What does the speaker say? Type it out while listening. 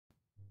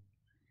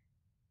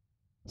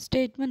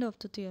Statement of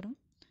the theorem.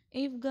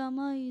 If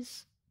gamma is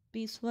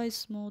piecewise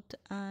smooth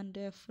and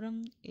f from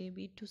AB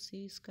to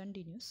C is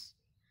continuous,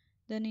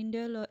 then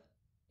integral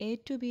a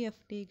to b f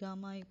d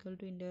gamma equal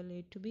to integral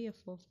a to b f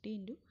of t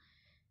into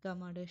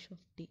gamma dash of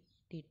t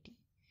dt.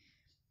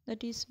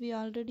 That is, we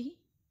already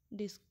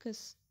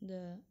discussed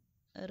the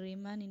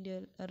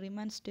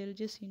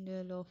Riemann-Stieltjes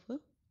integral of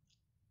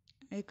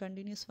a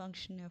continuous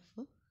function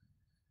f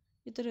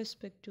with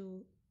respect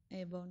to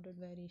a bounded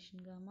variation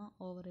gamma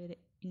over a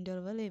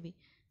interval AB.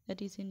 That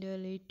is,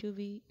 integral a to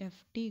b f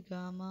t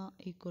gamma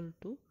equal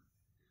to,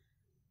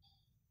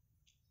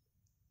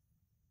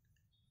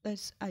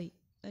 that's I,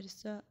 that is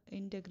the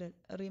integral,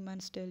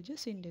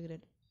 Riemann-Stieltjes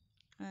integral,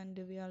 and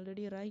we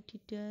already write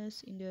it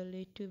as integral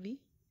a to b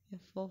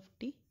f of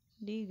t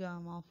d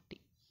gamma of t.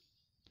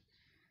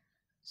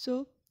 So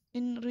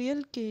in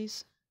real case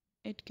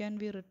it can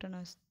be written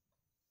as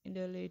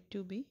integral a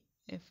to b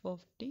f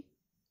of t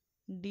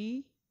d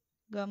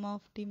gamma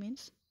of t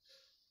means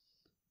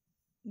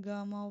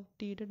gamma of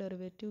t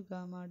derivative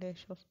gamma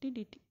dash of t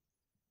dt.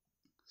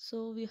 So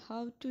we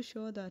have to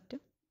show that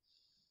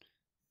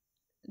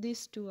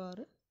these two are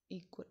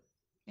equal.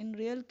 In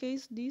real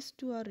case these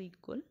two are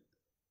equal.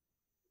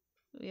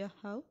 We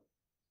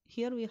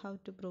have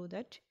to prove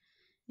that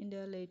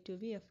integral a to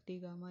b f t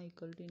gamma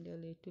equal to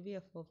integral a to b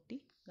f of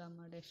t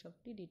gamma dash of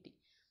t dt.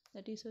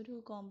 That is ഒരു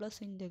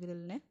complex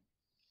ഇൻ്റഗ്രലിനെ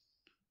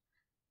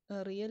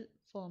real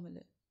ഫോമിൽ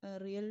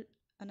real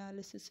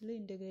അനാലിസിസിൽ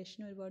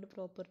ഇൻ്റഗ്രേഷന് ഒരുപാട്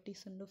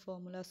properties ഉണ്ട്,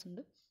 formulas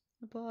ഉണ്ട്.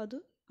 അപ്പോൾ അത്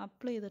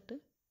apply ചെയ്തിട്ട്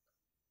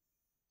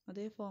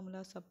അതേ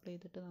formulas apply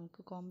ചെയ്തിട്ട്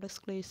നമുക്ക്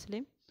കോംപ്ലക്സ്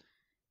കേസിലെയും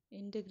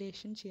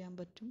ഇൻ്റഗ്രേഷൻ ചെയ്യാൻ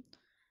പറ്റും.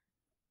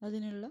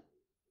 അതിനുള്ള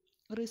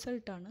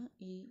റിസൾട്ടാണ്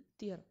ഈ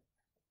theorem.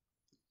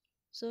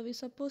 So we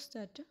suppose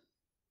that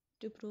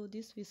to prove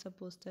this we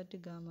suppose that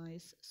gamma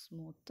is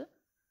smooth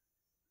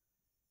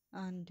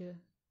and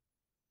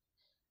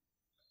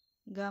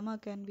gamma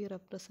can be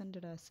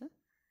represented as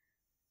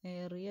a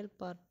real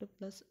part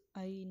plus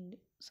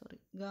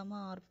gamma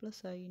r plus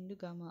I into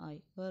gamma I,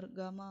 where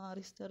gamma r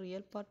is the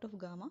real part of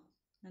gamma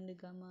and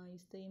gamma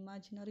is the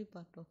imaginary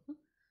part of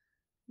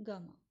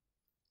gamma.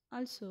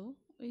 Also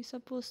we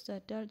suppose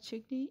that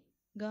actually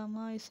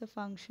gamma is a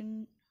function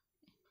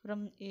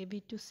from AB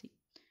to C.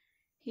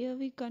 Here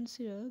we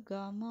consider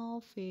gamma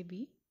of AB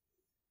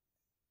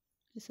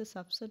is a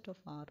subset of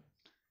R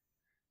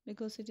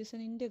because it is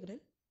an integral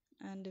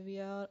and we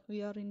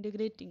are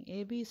integrating.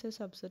 AB is a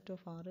subset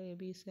of R.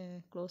 AB is a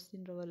closed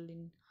interval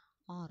in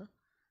R,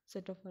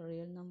 set of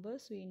real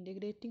numbers. We are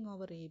integrating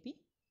over AB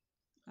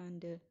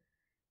and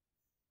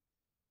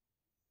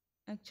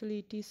actually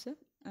it is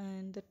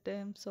in the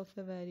terms of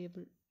a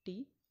variable t.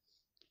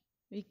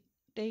 We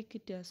take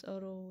it as,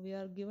 or we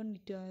are given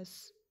it as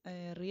a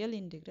real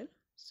integral.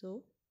 So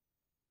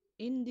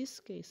in this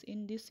case, in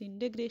this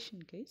integration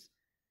case,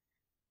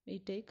 we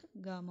take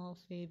gamma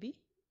of AB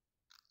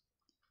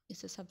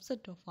is a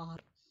subset of R.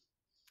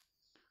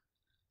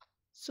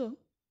 So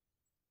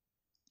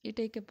we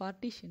take a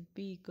partition P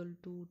equal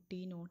to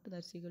T naught,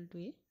 that's equal to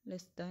A,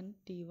 less than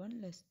T1,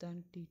 less than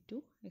T2,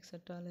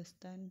 etc. less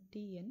than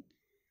Tn,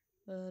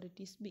 where it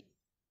is B.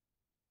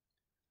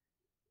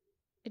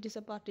 It is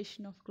a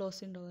partition of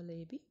closed interval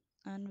AB,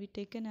 and we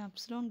take an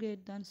epsilon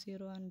greater than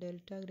 0 and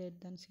delta greater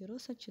than 0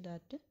 such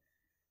that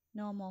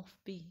norm of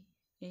P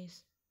is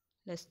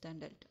less than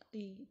delta.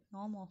 The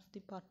norm of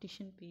the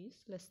partition P is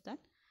less than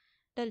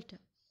delta.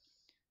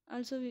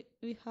 Also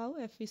we have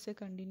f is a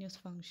continuous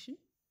function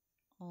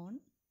on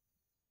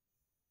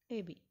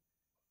AB.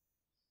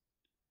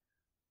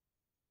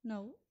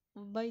 Now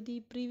by the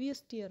previous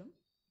theorem,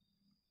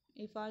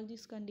 if all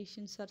these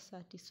conditions are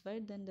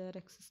satisfied, then there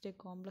exists a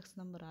complex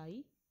number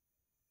I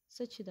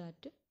such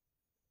that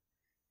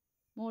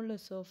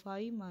modulus of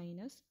I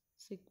minus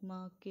sigma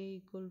k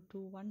equal to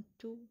 1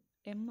 to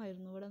m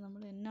ആയിരുന്നു. ഇവിടെ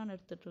നമ്മൾ n ആണ്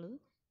എടുത്തിട്ടുള്ളത്.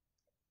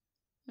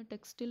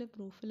 ടെക്സ്റ്റിലെ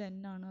പ്രൂഫിൽ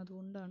n ആണ്,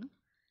 അതുകൊണ്ടാണ്.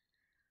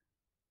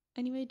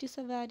 Anyway, it is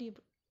a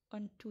variable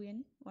 1 to n,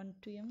 1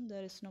 to m,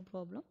 there is no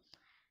problem.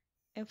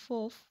 F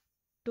of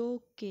tau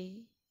k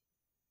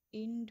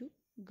into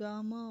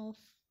gamma of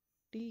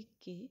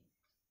tk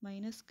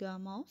minus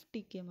gamma of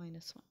tk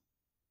minus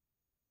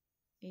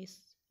 1 is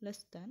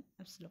less than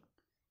epsilon.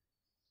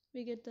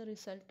 We get the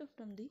result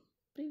from the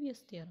previous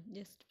theorem,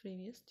 just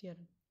previous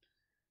theorem,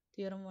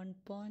 theorem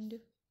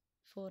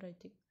 1.4 I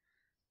think.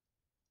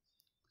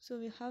 So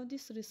we have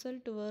this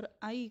result where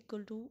I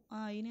equal to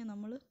I-നെ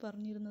നമ്മൾ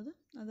പറഞ്ഞിരുന്നത്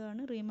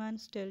അതാണ്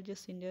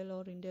Riemann-Stieltjes integral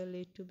or integral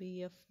a to b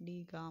f d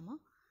gamma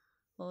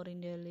or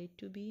integral a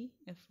to b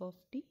f of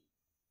t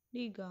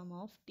d gamma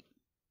of t.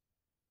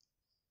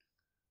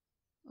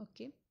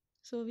 Okay,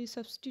 so we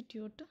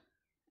substitute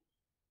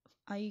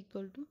I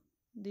equal to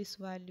this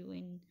value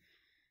in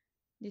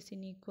this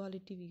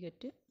inequality. We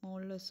get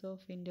modulus of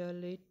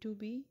integral a to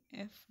b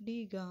f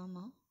d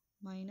gamma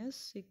minus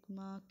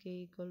sigma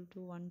k equal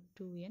to 1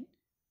 to n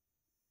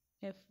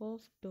f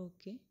of tau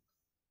k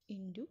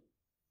into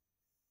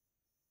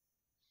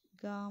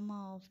gamma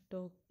of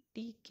tau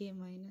tk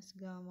minus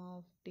gamma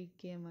of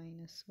tk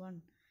minus 1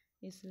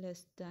 is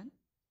less than,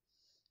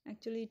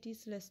 actually it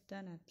is less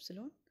than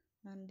epsilon,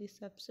 and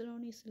this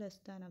epsilon is less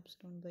than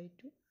epsilon by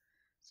 2.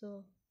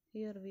 So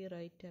here we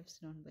write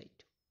epsilon by 2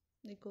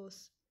 because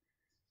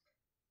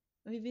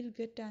we will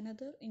get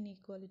another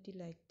inequality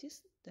like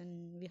this.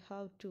 Then we will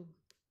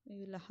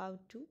have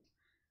to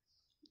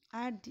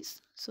add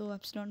this. So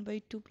epsilon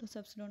by 2 plus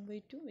epsilon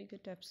by 2, we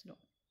get epsilon.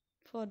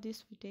 For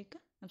this we take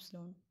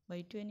epsilon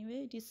by 2.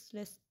 Anyway, it is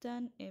less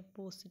than a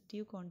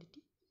positive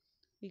quantity.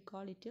 We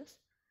call it as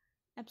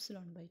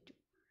epsilon by 2.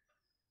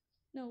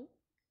 Now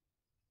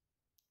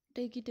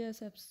take it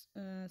as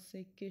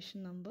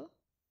equation number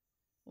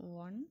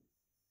 1,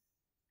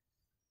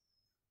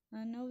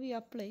 and now we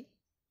apply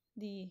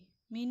the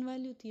mean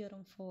value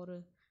theorem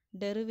for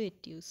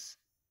derivatives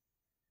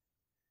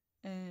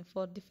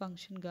for the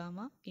function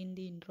gamma in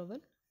the interval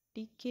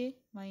tk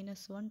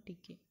minus 1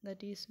 tk.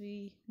 That is,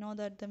 we know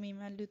that the mean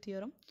value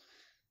theorem,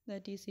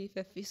 that is, if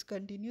f is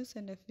continuous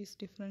and f is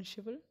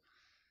differentiable,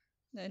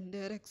 then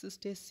there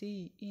exists a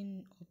c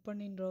in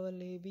open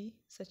interval ab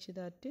such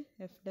that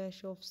f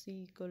dash of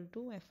c equal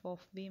to f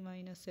of b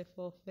minus f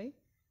of a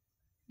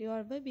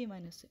divided by b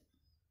minus a.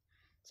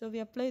 So we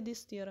apply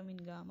this theorem in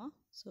gamma.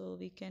 So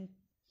we can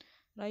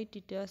write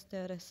it as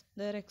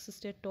there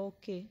exists a tau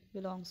k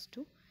belongs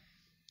to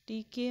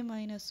tk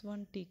minus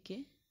 1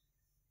 tk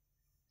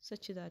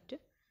such that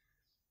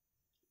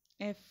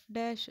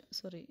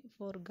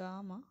for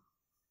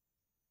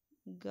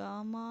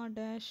gamma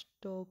dash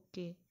tau k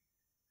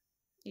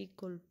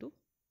equal to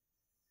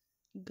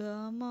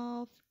gamma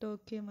of tau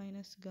k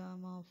minus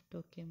gamma of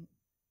tau k,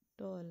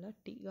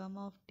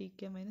 gamma of tk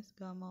minus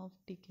gamma of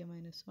tk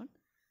minus 1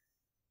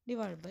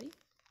 divided by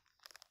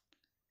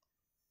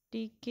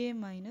tk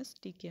minus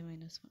 1.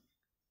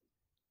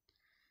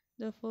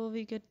 Therefore,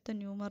 we get the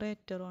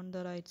numerator on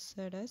the right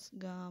side as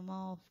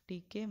gamma of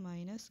tk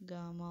minus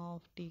gamma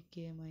of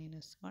tk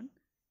minus 1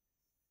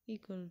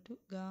 equal to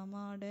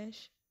gamma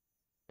dash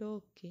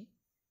tau k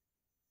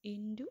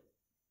into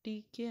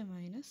tk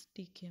minus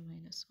 1.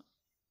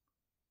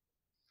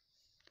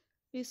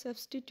 We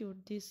substitute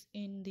this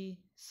in the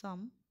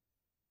sum.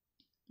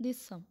 This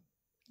sum,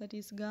 that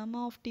is gamma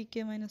of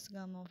tk minus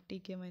gamma of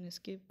tk minus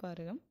k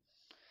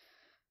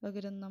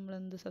പകരം നമ്മൾ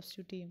എന്ത്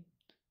substitute ചെയ്യും?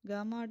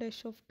 Gamma dash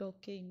of tau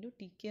k into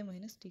tk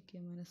minus 1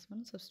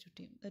 substitute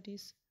ചെയ്യും. That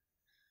is,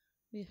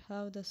 we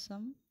have the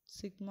sum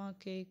sigma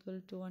k equal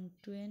to 1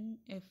 to n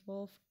f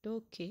of tau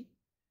k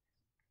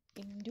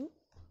into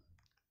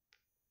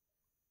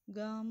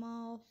gamma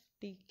of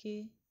tk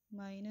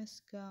minus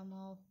gamma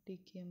of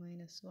tk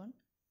minus 1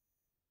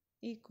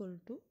 equal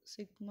to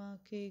sigma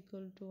k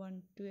equal to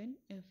 1 to n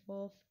f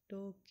of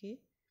tau k.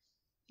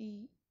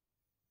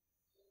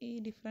 ഈ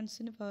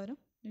ഡിഫറൻസിന് പകരം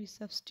we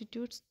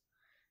substitute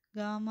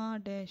gamma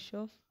dash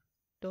of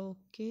tau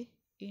k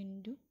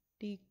into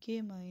tk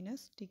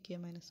minus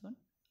 1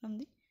 from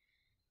the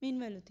mean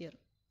value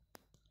theorem.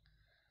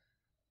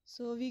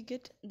 So we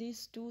get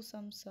these two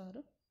sums are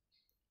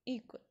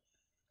equal.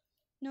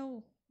 Now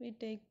we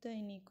take the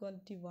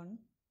inequality 1.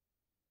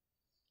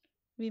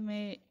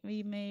 We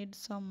made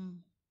some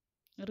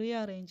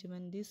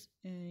rearrangement this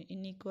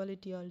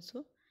inequality also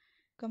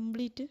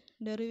complete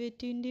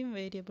ഡെറിവേറ്റീവിൻ്റെയും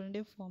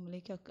വേരിയബിളിൻ്റെയും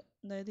ഫോമിലേക്ക് ആക്കുക.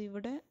 അതായത്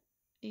ഇവിടെ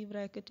ഈ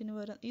ബ്രാക്കറ്റിന്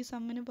പകരം ഈ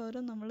സമ്മിന്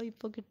പകരം നമ്മൾ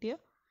ഇപ്പോൾ കിട്ടിയ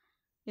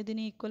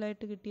ഇതിന്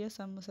ഈക്വലായിട്ട് കിട്ടിയ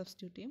സമ്മ്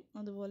സബ്സ്റ്റിറ്റ്യൂട്ട് ചെയ്യും.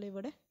 അതുപോലെ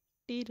ഇവിടെ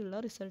ടിയിലുള്ള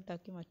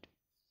റിസൾട്ടാക്കി മാറ്റും.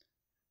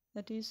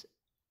 That is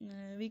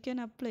we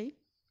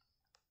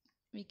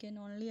can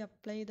only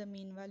apply the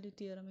mean value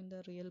theorem in the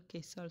real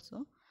case also.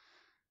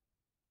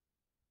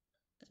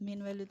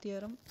 Mean value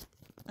theorem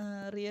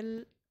real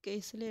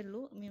കേസിലേ ഉള്ളൂ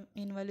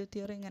മീൻ വാല്യൂ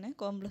തിയറം. ഇങ്ങനെ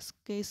കോംപ്ലക്സ്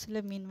കേസിലെ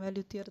മീൻ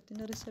വാല്യൂ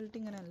തിയറത്തിൻ്റെ റിസൾട്ട്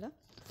ഇങ്ങനെയല്ല.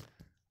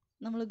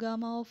 നമ്മൾ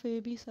gamma of A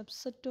B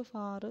subset of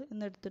R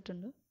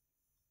എന്നെടുത്തിട്ടുണ്ട്.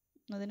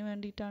 അതിന്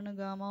വേണ്ടിയിട്ടാണ്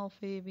gamma of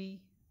A B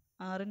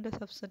ആറിൻ്റെ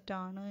subset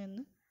ആണ്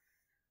എന്ന്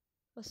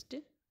ഫസ്റ്റ്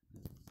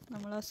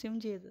നമ്മൾ അസ്യൂം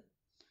ചെയ്തത്.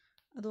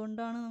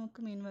 അതുകൊണ്ടാണ് നമുക്ക്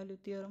mean value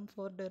theorem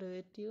four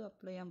derivative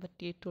apply ചെയ്യാൻ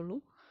പറ്റിയിട്ടുള്ളൂ.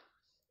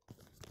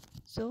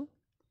 So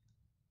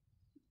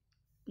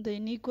the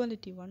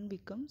inequality 1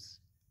 becomes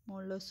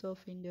modulus of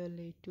interval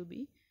a to b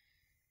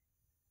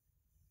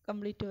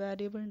complete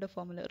variable in the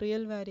formula,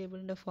 real variable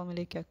in the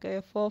formula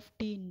f of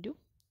t into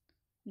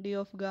d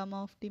of gamma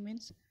of t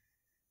means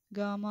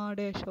gamma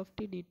dash of t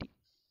dt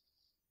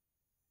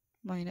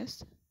minus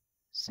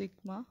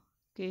sigma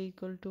k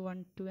equal to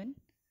 1 to n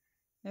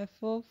f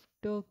of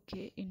tau k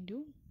into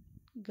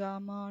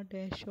gamma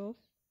dash of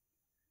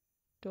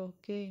tau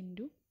k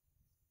into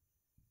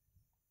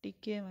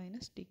tk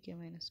minus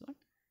 1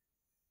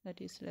 that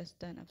is less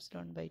than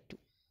epsilon by 2.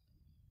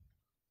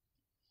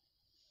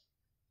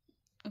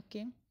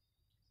 Okay,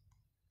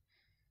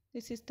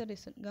 this is the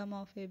result. Gamma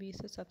of AB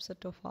is a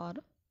subset of R.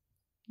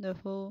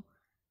 Therefore,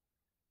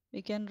 we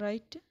can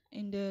write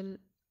interval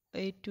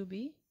a to b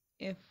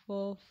f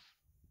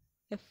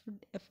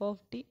of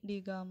t d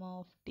gamma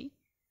of t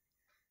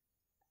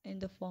in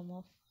the form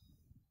of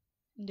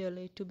interval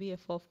a to b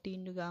f of t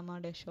into gamma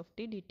dash of t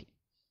dt.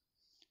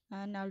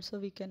 And also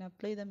we can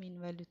apply the mean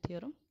value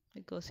theorem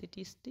because it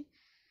is the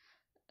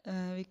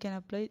we can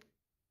apply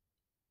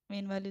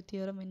mean value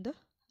theorem in the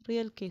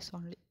real case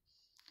only.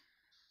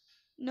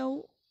 Now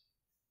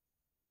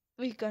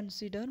we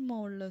consider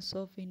modulus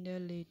of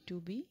integral a to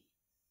b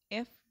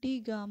f d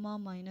gamma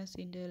minus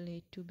integral a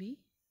to b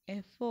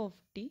f of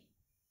t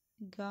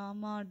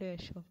gamma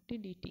dash of t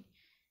dt.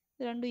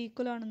 ഇത് രണ്ടും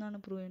equal ആണെന്നാണ്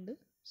prove ചെയ്യേണ്ടത്.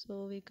 So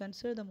we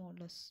consider the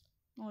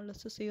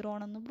modulus 0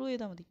 ആണെന്ന് prove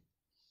ചെയ്താൽ മതി.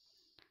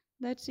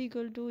 That's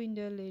equal to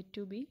integral A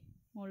to B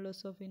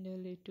modulus of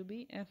integral A to B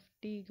F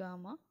T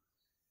gamma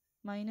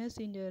minus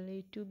integral A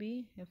to B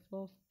F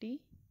of T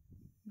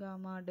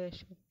gamma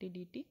dash of T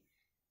D T.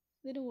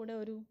 ഇതിന് കൂടെ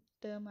ഒരു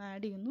term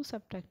add ചെയ്യുന്നു,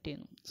 subtract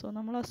ചെയ്യുന്നു. So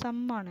നമ്മൾ ആ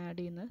സമ്മാണ് add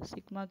ചെയ്യുന്നത്.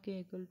 Sigma K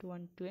equal to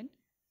 1 to n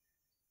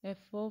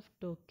F of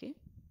tau K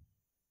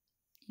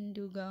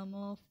into gamma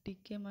of T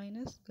K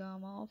minus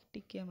gamma of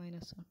T K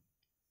minus 1.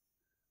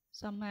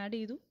 Some add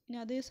ചെയ്തു. ഇനി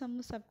അതേ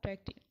സമ്മ്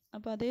സബ്ട്രാക്ട് ചെയ്യും.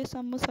 അപ്പോൾ അതേ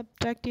സമ്മ്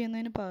സബ്ട്രാക്ട്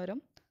ചെയ്യുന്നതിന് പകരം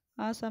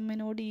ആ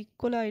സമ്മിനോട്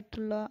ഈക്വൽ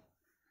ആയിട്ടുള്ള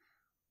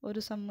ഒരു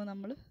സമ്മ്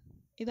നമ്മൾ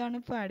ഇതാണ്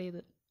ഇപ്പോൾ ആഡ്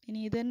ചെയ്തത്. ഇനി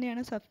ഇത്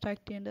തന്നെയാണ്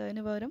സബ്ട്രാക്ട് ചെയ്യേണ്ടത്.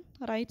 അതിന് പകരം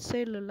റൈറ്റ്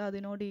സൈഡിലുള്ള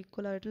അതിനോട്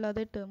ഈക്വൽ ആയിട്ടുള്ള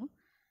അതേ ടേം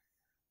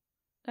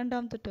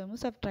രണ്ടാമത്തെ ടേം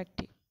സബ്ട്രാക്ട്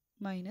ചെയ്യും.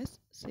 Minus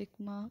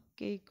sigma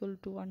K equal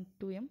to 1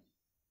 to m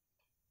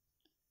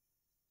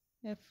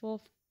F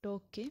of tau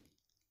K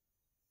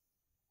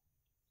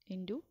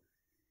into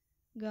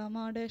gamma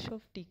dash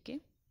of T K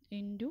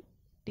into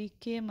T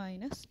K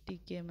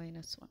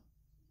minus 1.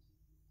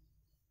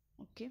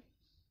 Okay,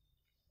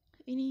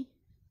 ഇനി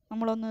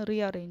നമ്മളൊന്ന്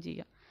റീഅറേഞ്ച്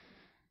ചെയ്യാം.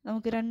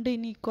 നമുക്ക് രണ്ട്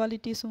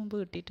ഇൻഇക്വാലിറ്റീസ് മുമ്പ്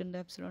കിട്ടിയിട്ടുണ്ട്.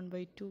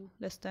 ε/2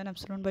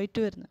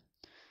 < വരുന്നത്.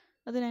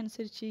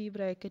 അതിനനുസരിച്ച് ഈ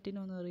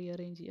ബ്രാക്കറ്റിനൊന്ന്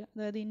റീഅറേഞ്ച് ചെയ്യുക.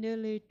 അതായത്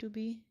integral A to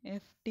B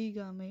F T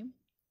ഗാമയും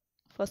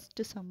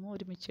first സമ്മും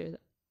ഒരുമിച്ച്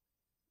എഴുതാം.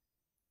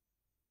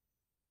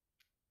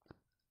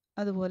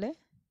 അതുപോലെ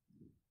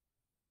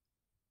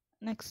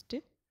next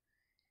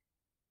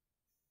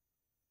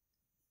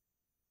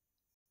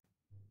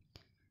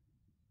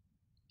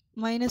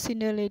minus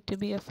integral A to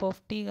B F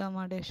of T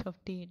gamma dash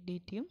of T D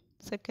ടിയും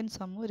സെക്കൻഡ്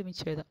സമ്മും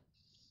ഒരുമിച്ച് എഴുതാം.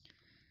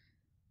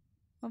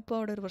 അപ്പോൾ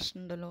അവിടെ ഒരു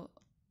പ്രശ്നമുണ്ടല്ലോ.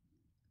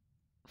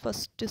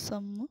 First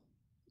sum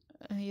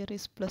here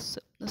is plus.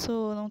 So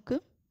നമുക്ക്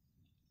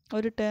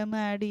ഒരു ടേം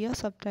ആഡ് ചെയ്യുക,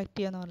 സബ്ട്രാക്ട്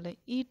ചെയ്യുക എന്ന് പറഞ്ഞാൽ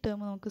ഈ ടേം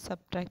നമുക്ക്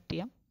സബ്ട്രാക്ട്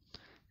ചെയ്യാം,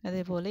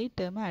 അതേപോലെ ഈ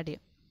ടേം ആഡ്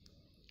ചെയ്യാം.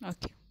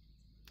 Okay,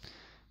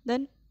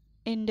 then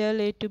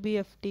integral A to B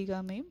F T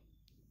ഗാമയും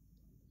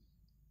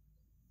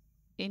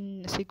in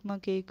sigma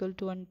k equal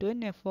to 1 to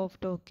n f of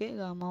tau k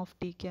gamma of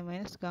tk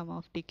minus gamma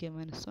of tk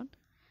minus 1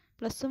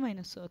 plus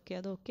minus. Okay,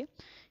 അത് okay.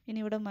 ഇനി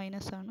ഇവിടെ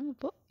minus ആണ്,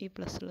 അപ്പോൾ ഈ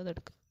plus ഉള്ളത്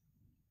എടുക്കാം.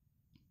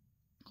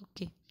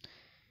 Okay,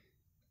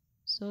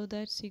 so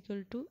that's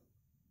equal to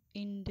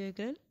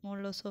integral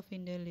modulus of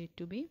integral A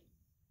to B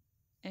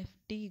F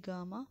T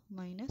gamma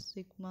minus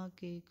sigma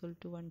K equal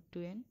to 1 to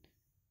n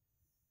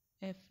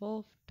F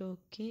of tau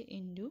K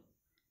into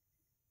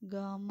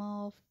gamma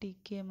of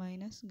tk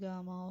minus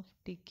gamma of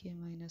tk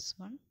minus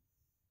 1.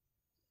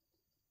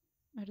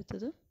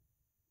 അടുത്തത്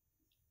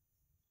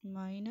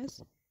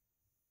minus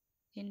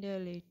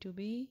integral A to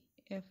B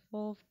F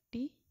of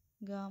T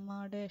gamma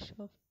dash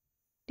of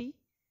T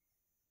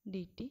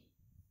D T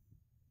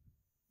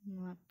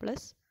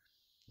plus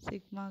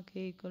sigma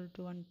K equal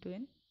to 1 to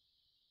n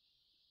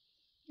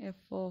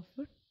F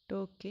of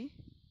tau K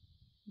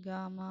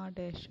gamma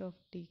dash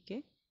of T K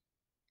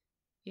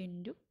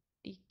into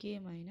tk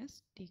minus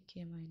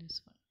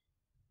 1.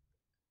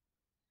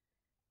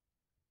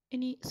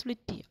 ഇനി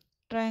split ചെയ്യാം.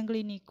 Triangle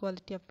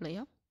inequality apply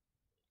ചെയ്യാം.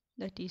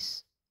 That is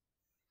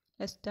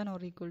less than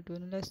or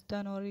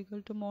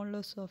equal to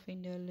modulus of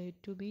integral A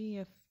to B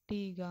F T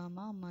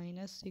gamma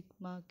minus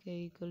sigma K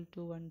equal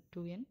to 1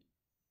 to n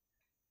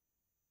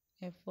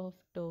F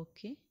of tau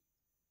K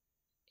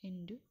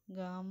into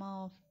gamma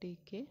of T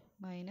K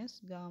minus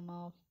gamma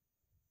of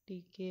T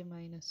K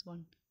minus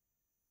 1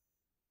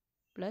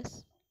 plus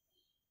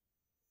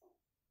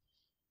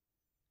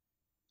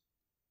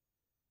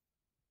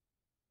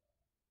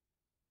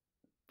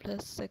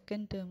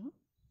second term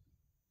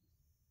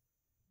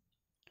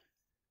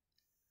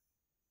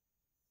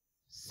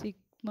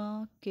sigma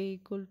K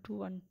equal to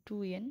 1 to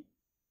n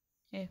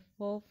F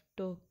of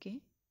tau K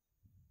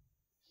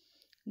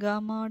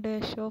gamma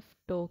dash of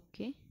tau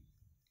K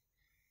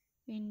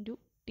into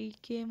T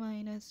K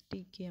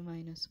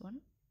minus 1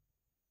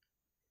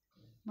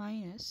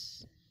 minus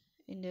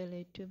integral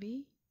A to B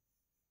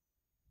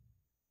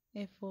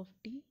F of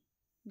T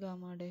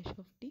gamma dash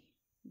of T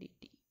D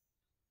T.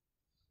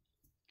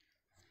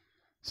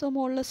 So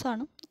modulus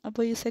ആണ്.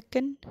 അപ്പോൾ ഈ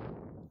second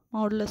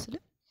മോഡുലസിൽ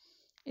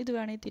ഇത്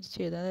വേണമെങ്കിൽ തിരിച്ച്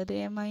എഴുതാം. അതായത്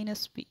A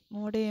minus B,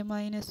 mode A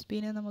minus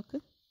ബിനെ നമുക്ക്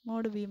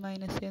mode B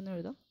minus A എന്ന്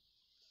എഴുതാം.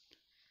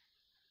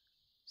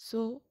 സോ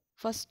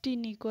ഫസ്റ്റ്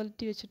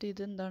ഇൻഇക്വാലിറ്റി വെച്ചിട്ട്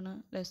ഇതെന്താണ്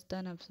ലെസ്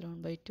ദാൻ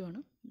ε/2 ആണ്.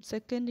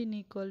 സെക്കൻഡ്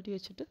ഇൻഇക്വാലിറ്റി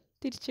വെച്ചിട്ട്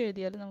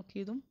തിരിച്ചെഴുതിയാൽ നമുക്ക്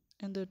ഇതും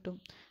എന്ത് കിട്ടും,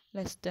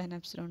 ലെസ് ദാൻ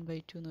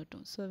ε/2 എന്ന്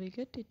കിട്ടും. So we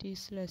get it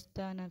is less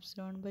than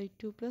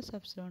ε/2 plus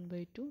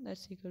ε/2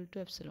 that's equal to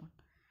epsilon.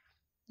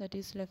 That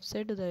is left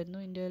side ഇതായിരുന്നു.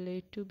 Integral A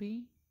to B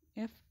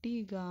F T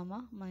gamma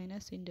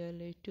minus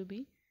integral A to B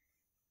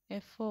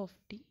F of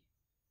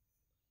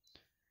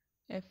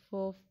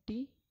T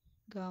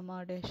gamma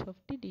dash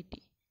of T D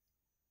T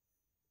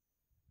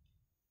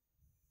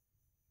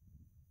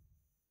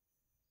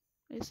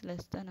is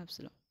less than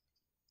epsilon.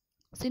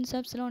 Since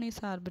epsilon is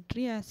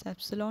arbitrary, as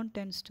epsilon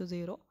tends to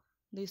 0,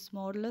 this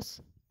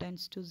modulus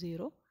tends to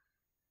 0.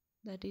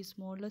 That is,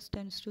 modulus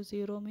tends to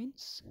 0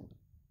 means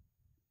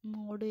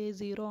mod A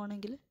 0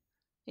 anengil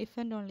if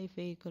and only if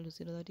A equal to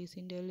 0. That is,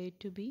 integral A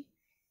to B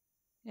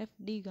f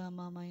d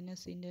gamma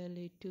minus integral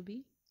A to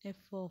B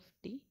f of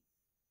t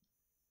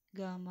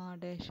gamma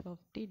dash of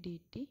t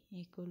dt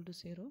equal to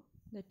 0.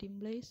 That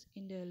implies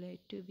integral A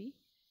to B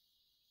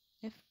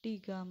f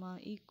d gamma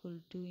equal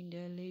to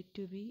integral A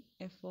to B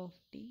f of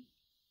t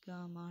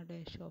gamma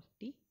dash of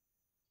t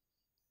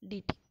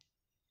dt.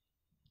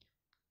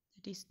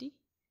 That is the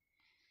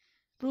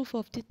proof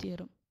of the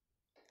theorem.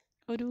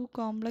 ഒരു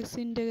complex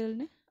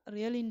ഇൻ്റഗ്രലിനെ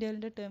real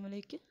ഇൻ്റഗ്രലിൻ്റെ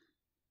ടേമിലേക്ക്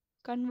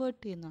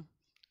convert ചെയ്യുന്നതാണ്.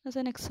 As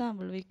an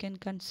example we can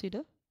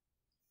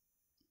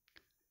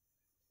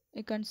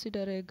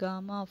consider a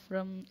gamma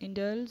from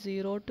interval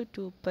 0 to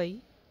 2 pi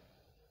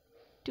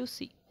to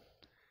c,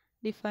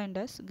 defined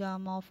as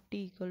gamma of t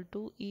equal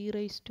to e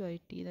raised to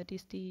it. That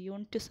is the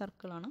unit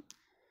circle ആണ്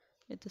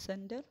with the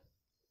center,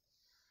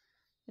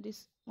 that is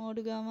mod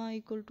gamma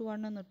equal to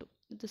 1 എന്നിട്ടു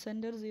with the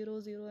center 0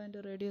 0 and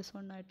radius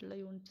 1 ആയിട്ടുള്ള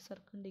unit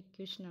സർക്കിളിൻ്റെ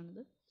equation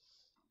ആണിത്.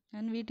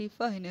 And we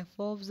define f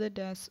of z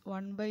as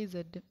 1 by z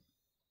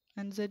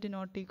and z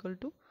not equal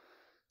to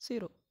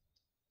 0.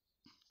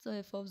 So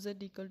f of z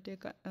equal to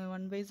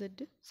 1 by z,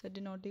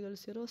 z not equal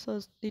to 0. So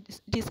it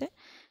is a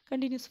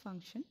continuous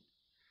function.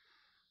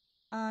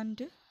 And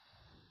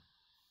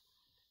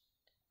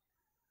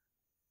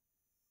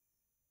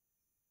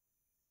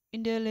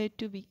integral A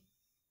to B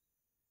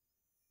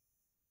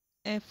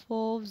f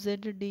of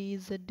z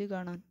dz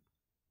കാണാൻ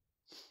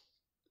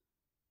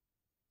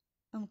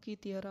നമുക്ക് ഈ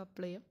theorem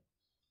apply ചെയ്യാം.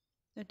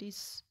 That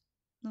is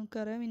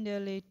നമുക്കറിയാം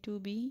integral A to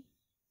B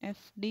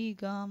f d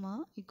gamma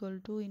equal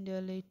to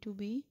integral A to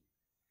B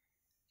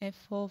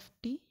f of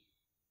t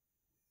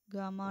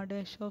gamma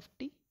dash of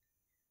t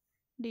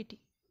dt.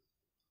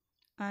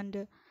 And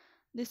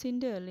this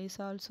integral is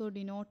also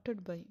denoted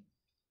by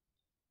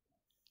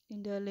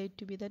integral A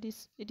to B. That is,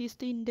 it is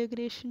the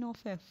integration of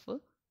f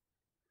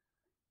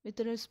with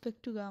respect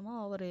to gamma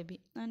over AB,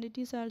 and it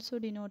is also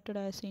denoted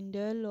as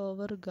integral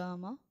over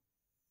gamma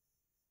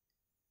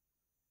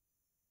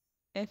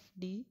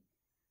fd.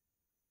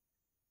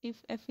 If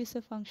f is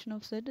a function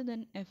of z,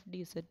 then f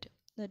dz.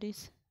 That is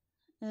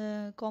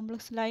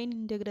complex line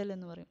integral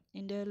എന്ന് പറയും,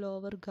 integral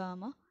over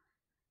gamma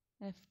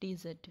f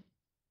dz.